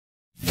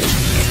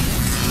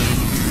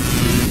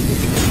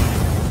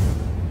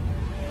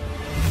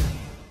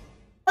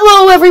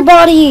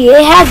everybody?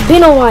 It has been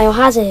a while,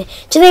 hasn't it?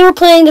 Today we're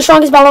playing the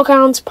strongest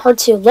battlegrounds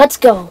part 2. Let's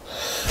go.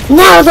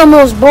 Now the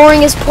most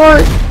boringest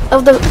part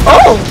of the...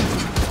 Oh!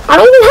 I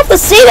don't even have to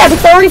say that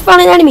because I already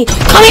found an enemy.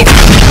 Come here!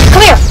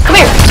 Come here!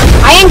 Come here!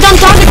 I ain't done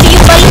talking to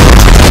you, buddy.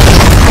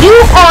 You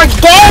are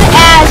dead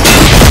as...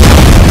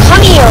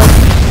 Come here,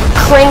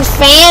 cringe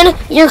fan.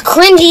 You're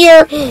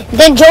cringier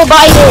than Joe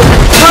Biden.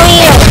 Come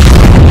here.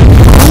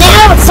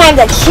 Now it's time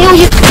to kill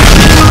you.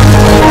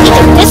 You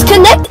can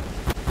disconnect.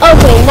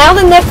 Okay, now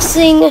the next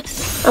thing,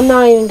 I'm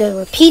not even going to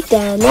repeat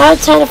that. Now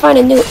it's time to find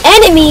a new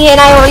enemy,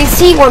 and I already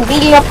see one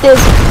beating up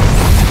this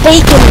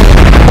bacon.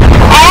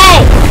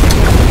 Hey!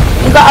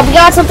 We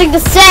got something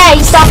to say.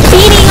 Stop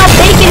beating up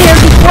bacon here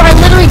before I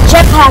literally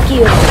jetpack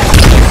you.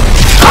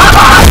 Come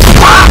on,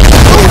 stop!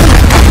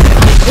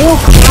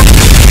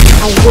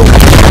 I will.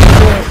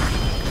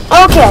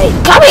 Okay,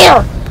 come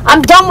here.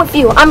 I'm done with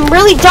you. I'm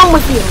really done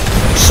with you.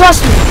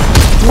 Trust me.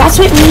 Mess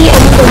with me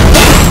and we will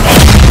get it.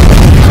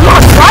 Come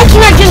on, why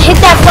can't I just hit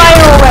that fire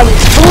already?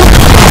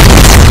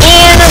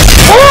 And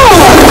boom!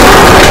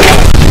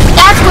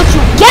 That's what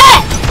you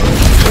get!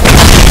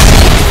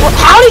 Well,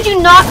 how did you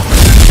not...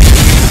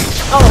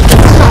 Oh,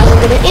 I'm not even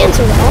going to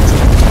answer that.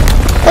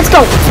 Let's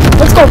go.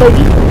 Let's go,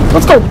 baby.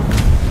 Let's go.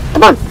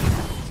 Come on.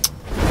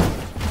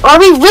 Are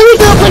we really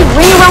going to play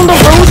Ring Around the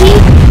Rosie?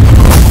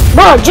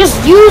 Bro, just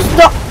use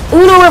the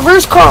Uno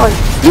reverse card.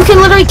 You can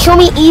literally kill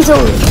me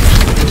easily.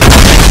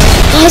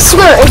 I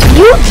swear, if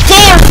you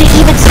dare to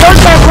even start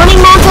that running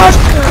montage,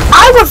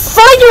 I would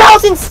find your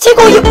house and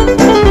tickle you.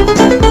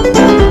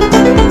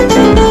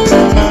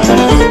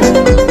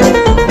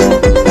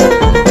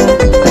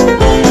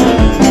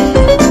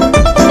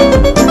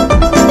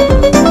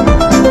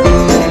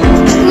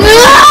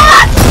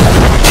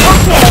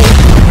 Okay,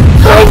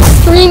 I'm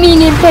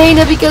screaming in pain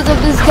because of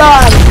this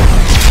guy.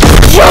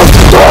 Just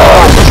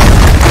die!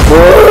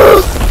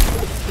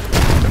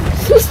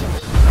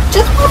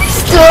 Just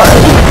please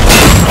die!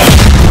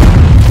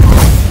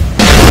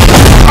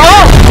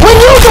 When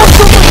you go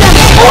super them,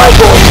 I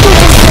go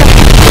super them.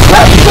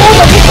 Let's go,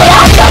 the people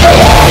out of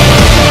here.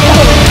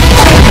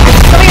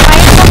 Come here,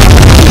 man.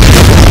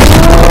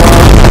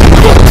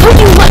 Come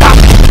you look up.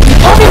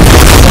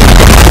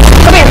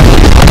 Come here.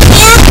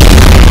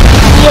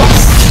 Yes.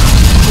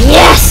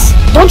 Yes.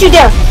 Don't you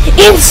dare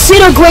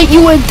incinerate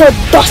you into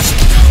dust.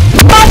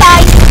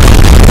 Bye-bye.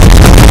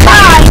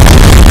 Bye.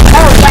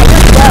 Oh, yeah,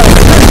 you're dead.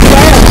 You're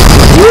dead.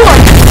 You are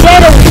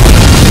dead.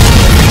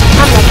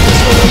 I'm not going to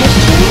say this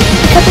to you.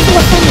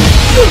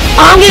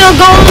 I'm gonna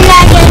go in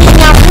that game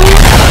now.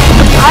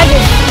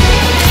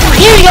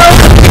 Here you go.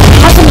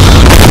 Have some.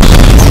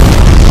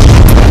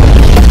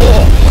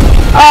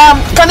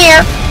 Come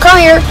here. Come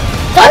here.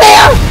 Come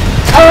here.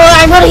 Oh,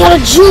 I'm running out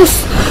of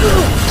juice.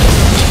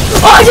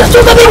 Oh, I just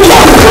took a big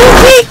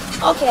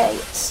one. Okay,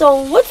 so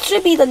what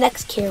should be the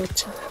next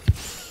character?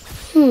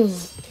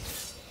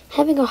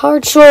 Having a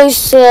hard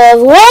choice of...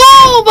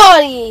 Whoa,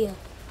 buddy.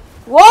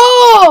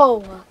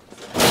 Whoa.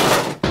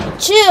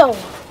 Chill.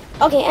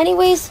 Okay,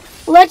 anyways,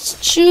 let's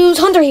choose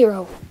Hunter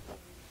Hero.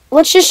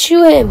 Let's just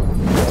shoot him.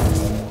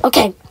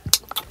 Okay.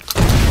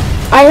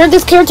 I heard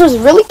this character is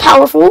really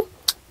powerful,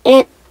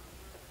 and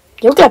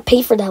you're gonna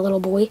pay for that,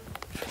 little boy.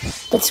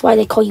 That's why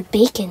they call you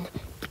Bacon,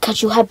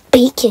 because you have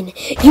bacon.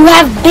 You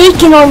have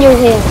bacon on your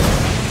head.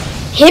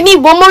 Hit me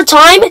one more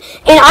time,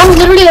 and I'm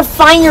literally gonna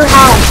find your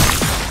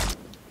house.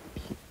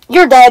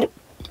 You're dead.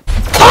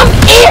 Come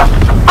here!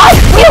 I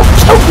will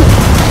kill you!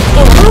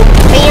 And boom,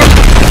 bam,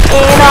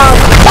 and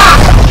stop!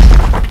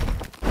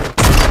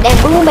 Then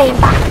boom, bam,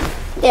 bam.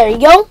 There you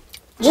go.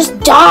 Just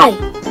die.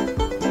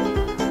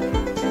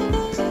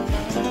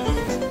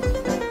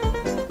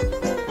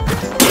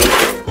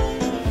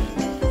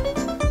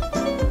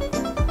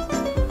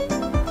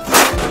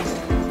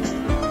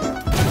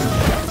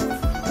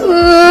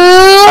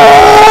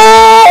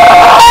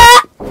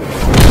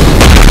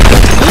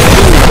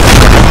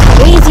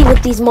 Crazy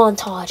with these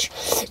montage.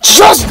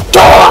 Just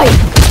die!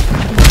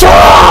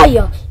 Die!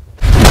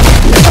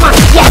 Come on,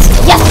 yes,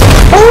 yes.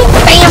 Boom,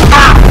 bam,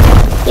 bam.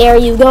 There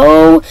you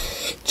go.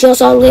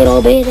 Just a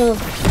little bit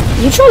of...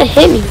 You trying to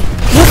hit me.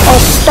 You're a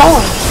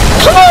star.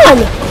 Come on!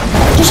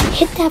 Just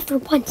hit that for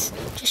once.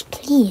 Just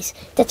please.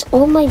 That's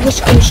all my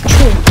wish comes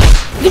true.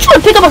 You trying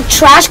to pick up a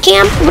trash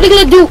can? What are you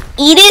going to do?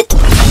 Eat it?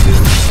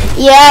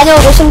 Yeah, I know.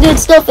 There's some good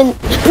stuff in...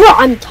 Bro,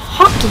 I'm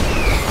talking.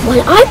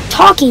 When I'm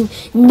talking,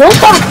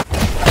 nobody...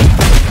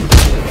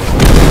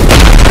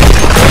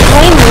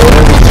 I'm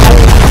literally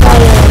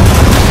tired.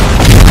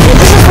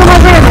 This is for my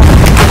grandma.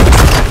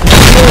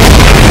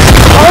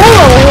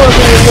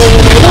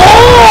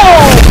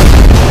 Oh,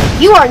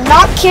 you are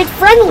not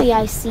kid-friendly,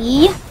 I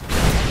see.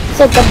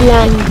 Said the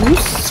blind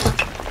goose.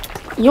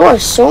 You are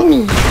so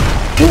mean.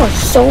 You are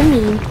so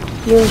mean.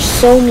 You're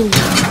so mean.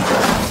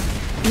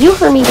 You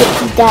heard me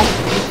repeat that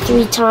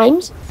 3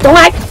 times. Don't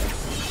act.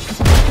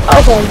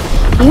 Okay.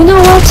 You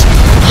know what?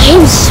 I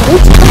am so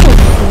tired of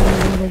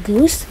you, little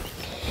goose.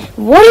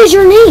 What is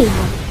your name?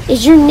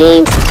 Is your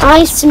name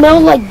I smell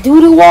like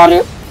doo-doo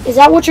water? Is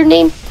that what your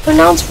name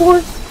pronounced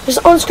for? Just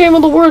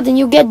unscramble the word and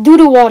you get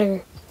doo-doo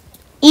water.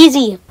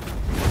 Easy.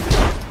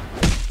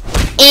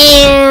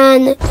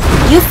 And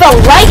you fell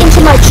right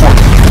into my trap.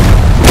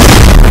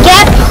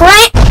 Get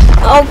pranked.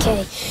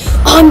 Okay.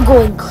 I'm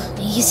going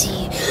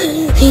crazy.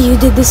 You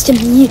did this to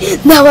me.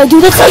 Now I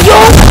do this to you.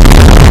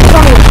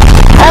 Come here.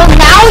 Oh,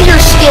 now you're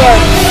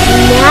scared.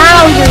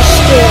 Now you're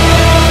scared.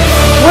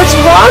 What's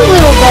wrong,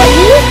 little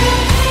Betty?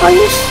 Are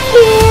you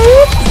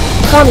scared?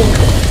 Come here.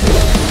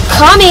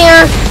 Come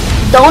here.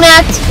 Don't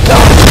act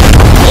dumb.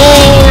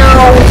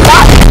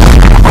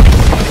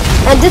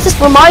 And this is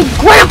for my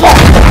grandpa.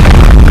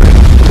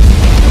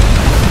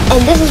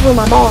 And this is for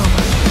my mom.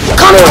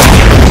 Come here.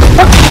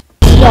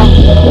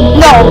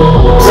 No.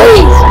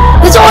 Please.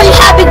 This only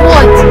happened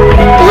once.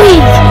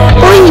 Please.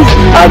 Please.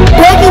 I'm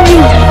begging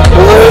you.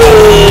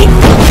 Please.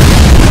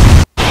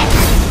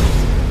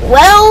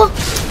 Well,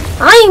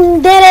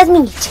 I'm dead as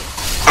meat,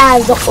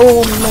 as the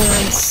old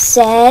man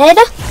said.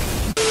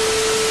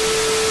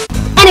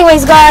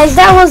 Anyways, guys,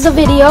 that was the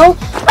video.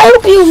 I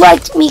hope you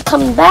liked me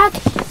coming back,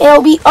 and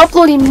I'll be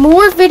uploading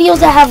more videos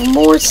that have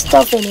more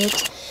stuff in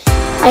it.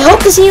 I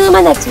hope to see you in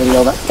my next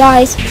video,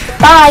 guys.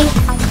 Bye.